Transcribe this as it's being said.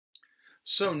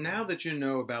So now that you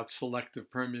know about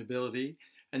selective permeability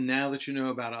and now that you know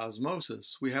about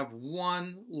osmosis, we have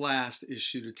one last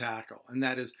issue to tackle, and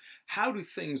that is how do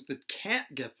things that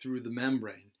can't get through the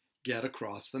membrane get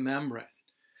across the membrane?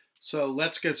 So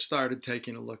let's get started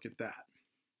taking a look at that.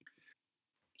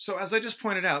 So as I just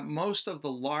pointed out, most of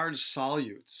the large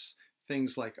solutes,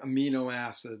 things like amino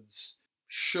acids,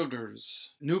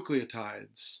 sugars,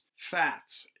 nucleotides,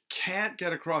 fats, can't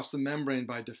get across the membrane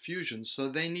by diffusion, so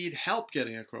they need help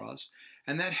getting across,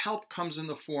 and that help comes in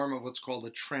the form of what's called a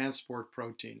transport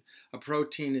protein, a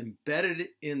protein embedded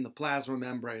in the plasma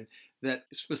membrane that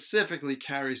specifically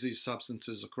carries these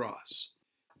substances across.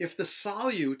 If the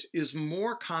solute is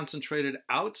more concentrated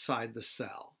outside the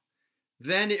cell,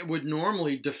 then it would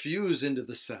normally diffuse into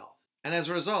the cell. And as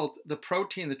a result, the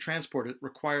protein that transports it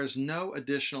requires no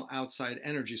additional outside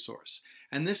energy source,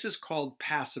 and this is called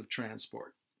passive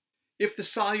transport. If the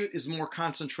solute is more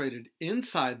concentrated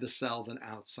inside the cell than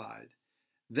outside,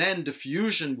 then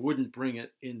diffusion wouldn't bring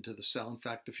it into the cell. In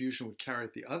fact, diffusion would carry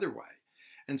it the other way.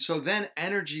 And so then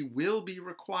energy will be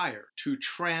required to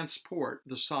transport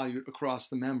the solute across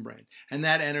the membrane. And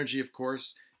that energy, of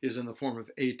course, is in the form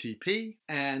of ATP,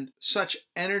 and such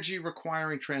energy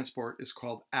requiring transport is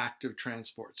called active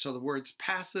transport. So the words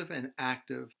passive and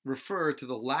active refer to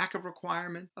the lack of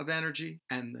requirement of energy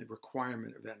and the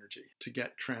requirement of energy to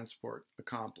get transport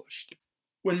accomplished.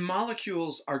 When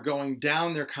molecules are going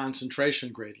down their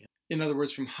concentration gradient, in other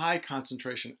words, from high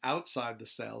concentration outside the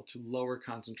cell to lower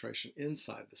concentration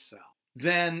inside the cell,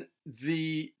 then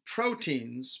the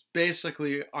proteins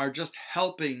basically are just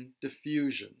helping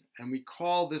diffusion, and we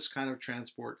call this kind of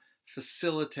transport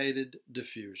facilitated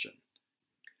diffusion.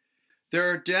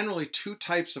 There are generally two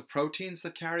types of proteins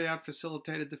that carry out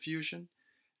facilitated diffusion,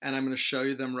 and I'm going to show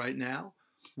you them right now.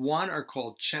 One are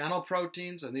called channel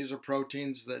proteins, and these are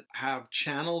proteins that have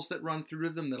channels that run through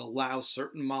them that allow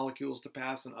certain molecules to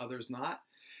pass and others not.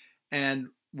 And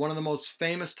one of the most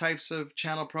famous types of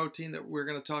channel protein that we're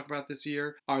going to talk about this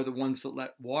year are the ones that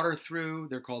let water through.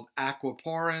 They're called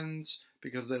aquaporins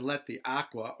because they let the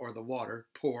aqua, or the water,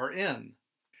 pour in.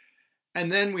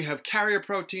 And then we have carrier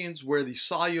proteins where the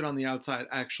solute on the outside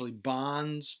actually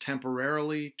bonds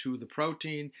temporarily to the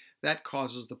protein. That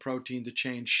causes the protein to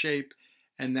change shape,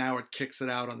 and now it kicks it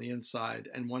out on the inside.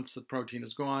 And once the protein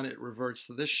is gone, it reverts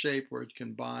to this shape where it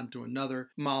can bond to another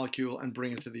molecule and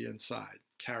bring it to the inside.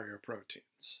 Carrier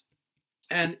proteins.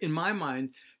 And in my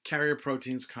mind, carrier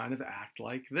proteins kind of act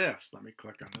like this. Let me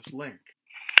click on this link.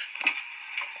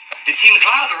 It seems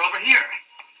louder over here.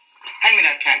 Hand me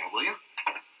that candle, will you?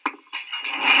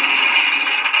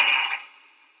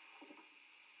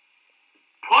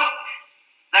 Put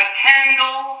the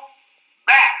candle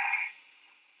back.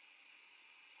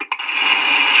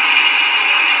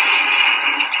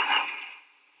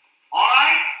 All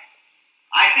right?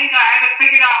 I think I have it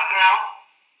figured out now.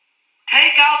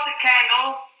 Take out the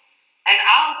candle, and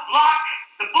I'll block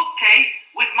the bookcase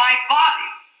with my body.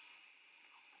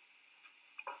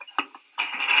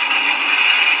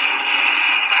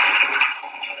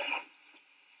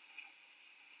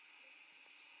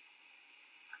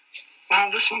 Now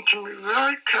listen to me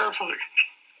very carefully.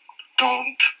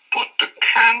 Don't put the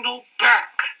candle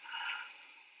back.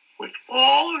 With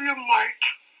all of your might,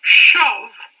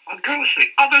 shove against the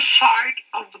other side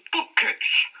of the bookcase.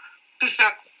 Is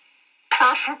that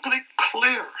perfectly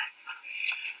clear?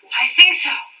 I think so.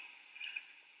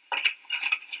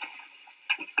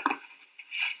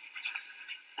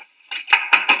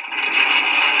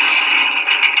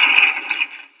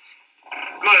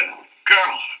 Good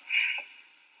girl.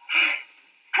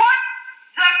 Put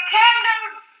the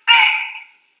candle back.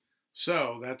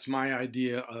 So that's my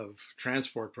idea of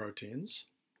transport proteins.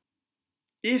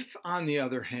 If, on the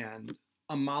other hand,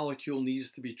 a molecule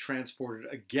needs to be transported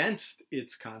against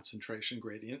its concentration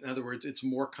gradient, in other words, it's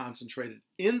more concentrated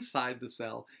inside the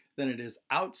cell than it is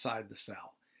outside the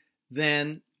cell,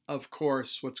 then, of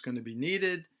course, what's going to be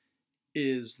needed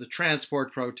is the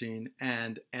transport protein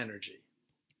and energy.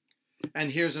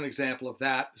 And here's an example of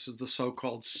that. This is the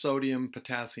so-called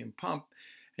sodium-potassium pump,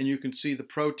 and you can see the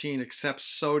protein accepts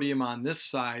sodium on this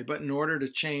side, but in order to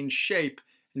change shape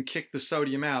and kick the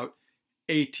sodium out,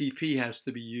 ATP has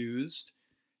to be used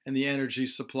and the energy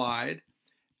supplied,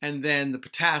 and then the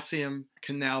potassium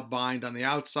can now bind on the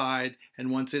outside, and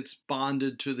once it's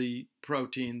bonded to the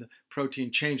protein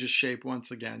changes shape once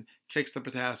again, kicks the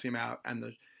potassium out,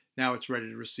 and now it's ready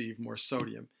to receive more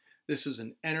sodium. This is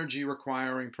an energy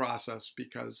requiring process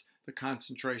because the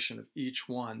concentration of each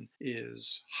one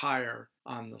is higher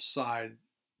on the side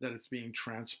that it's being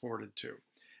transported to.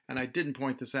 And I didn't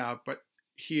point this out, but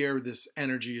here this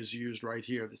energy is used right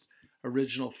here.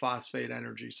 original phosphate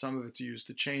energy. Some of it's used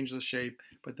to change the shape,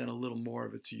 but then a little more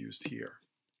of it's used here.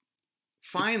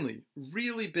 Finally,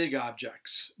 really big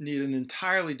objects need an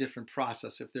entirely different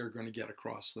process if they're going to get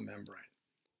across the membrane.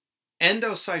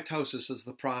 Endocytosis is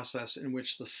the process in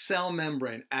which the cell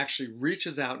membrane actually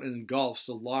reaches out and engulfs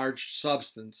a large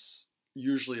substance,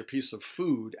 usually a piece of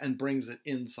food, and brings it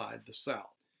inside the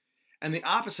cell. And the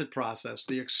opposite process,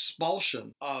 the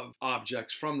expulsion of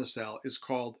objects from the cell, is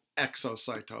called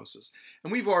exocytosis.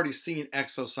 And we've already seen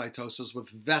exocytosis with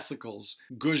vesicles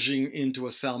gushing into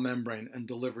a cell membrane and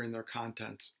delivering their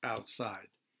contents outside.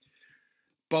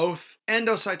 Both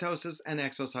endocytosis and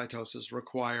exocytosis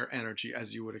require energy,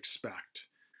 as you would expect.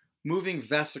 Moving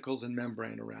vesicles and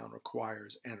membrane around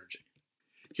requires energy.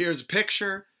 Here's a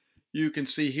picture. You can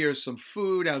see here's some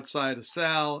food outside a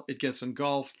cell. It gets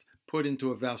engulfed, put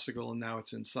into a vesicle, and now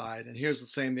it's inside. And here's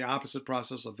the opposite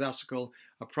process. A vesicle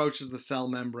approaches the cell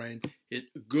membrane.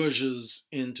 It gushes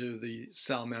into the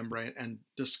cell membrane and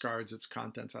discards its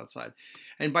contents outside.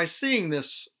 And by seeing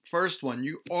this first one,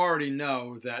 you already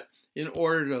know that in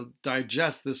order to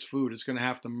digest this food, it's going to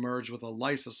have to merge with a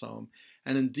lysosome.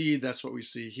 And indeed, that's what we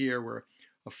see here, where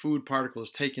a food particle is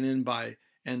taken in by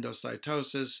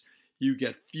endocytosis. You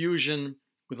get fusion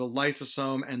with a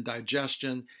lysosome and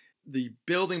digestion. The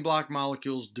building block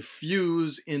molecules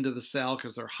diffuse into the cell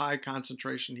because they're high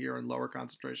concentration here and lower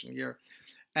concentration here.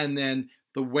 And then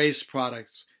the waste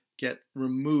products get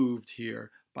removed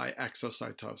here by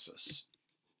exocytosis.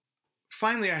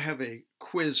 Finally, I have a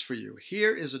quiz for you.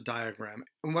 Here is a diagram.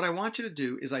 And what I want you to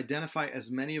do is identify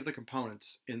as many of the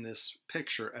components in this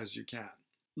picture as you can.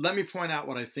 Let me point out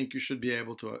what I think you should be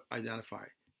able to identify.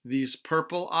 These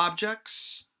purple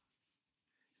objects,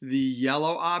 the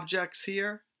yellow objects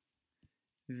here,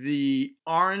 the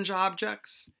orange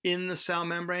objects in the cell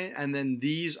membrane, and then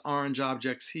these orange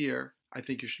objects here, I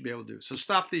think you should be able to do. So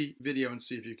stop the video and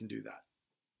see if you can do that.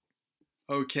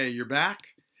 Okay, you're back.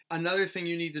 Another thing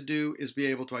you need to do is be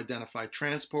able to identify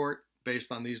transport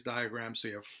based on these diagrams. So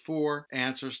you have 4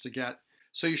 answers to get.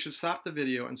 So you should stop the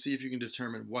video and see if you can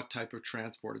determine what type of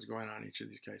transport is going on in each of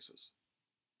these cases.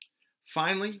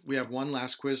 Finally, we have one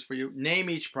last quiz for you. Name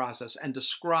each process and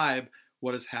describe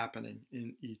what is happening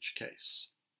in each case.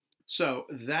 So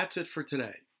that's it for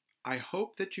today. I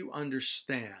hope that you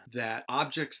understand that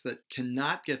objects that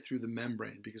cannot get through the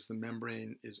membrane because the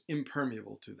membrane is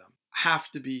impermeable to them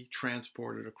have to be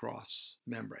transported across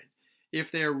membrane. If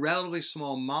they are relatively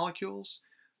small molecules,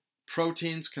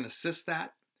 proteins can assist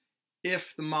that.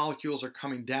 If the molecules are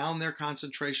coming down their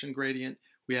concentration gradient,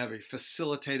 we have a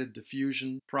facilitated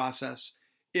diffusion process.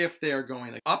 If they are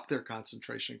going up their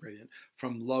concentration gradient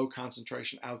from low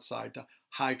concentration outside to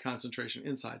high concentration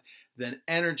inside, then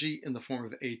energy in the form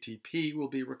of ATP will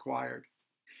be required.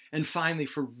 And finally,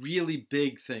 for really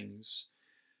big things,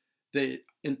 the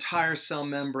entire cell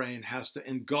membrane has to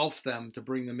engulf them to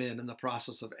bring them in the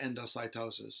process of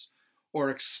endocytosis, or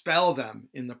expel them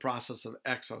in the process of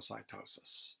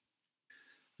exocytosis.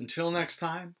 Until next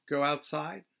time, go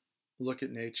outside, look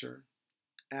at nature,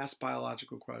 ask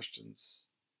biological questions,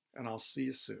 and I'll see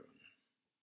you soon.